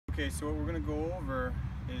Okay, so what we're going to go over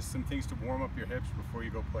is some things to warm up your hips before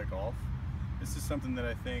you go play golf. This is something that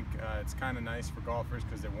I think it's kind of nice for golfers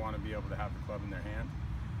because they want to be able to have the club in their hand.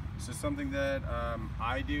 So something that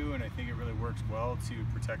I do, and I think it really works well to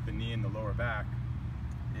protect the knee and the lower back,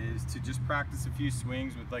 is to just practice a few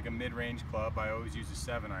swings with like a mid-range club. I always use a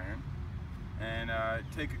 7-iron, and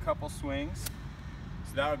take a couple swings.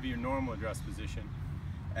 So that would be your normal address position.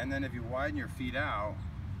 And then if you widen your feet out,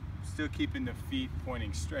 still keeping the feet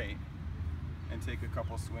pointing straight, and take a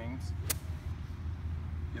couple swings,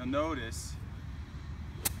 you'll notice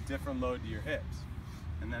different load to your hips.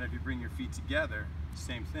 And then if you bring your feet together,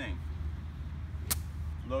 same thing.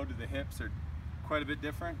 Load to the hips are quite a bit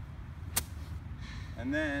different.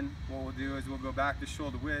 And then what we'll do is we'll go back to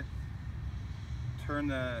shoulder width, turn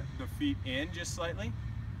the feet in just slightly,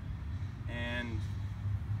 and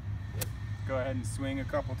go ahead and swing a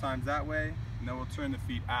couple times that way, and then we'll turn the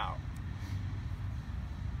feet out.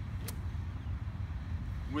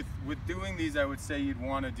 With doing these, I would say you'd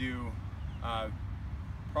want to do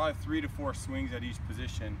probably 3 to 4 swings at each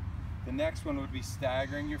position. The next one would be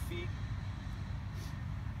staggering your feet,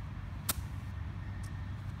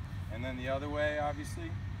 and then the other way, obviously,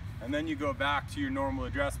 and then you go back to your normal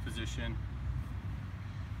address position.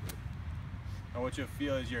 And what you'll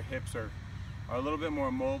feel is your hips are a little bit more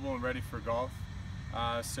mobile and ready for golf.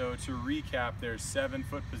 So to recap, there's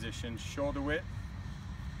 7-foot position: shoulder width,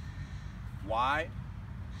 wide,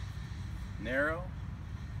 narrow,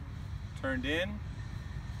 turned in,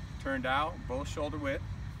 turned out, both shoulder width,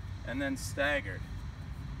 and then staggered.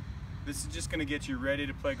 This is just going to get you ready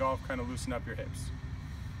to play golf, kind of loosen up your hips.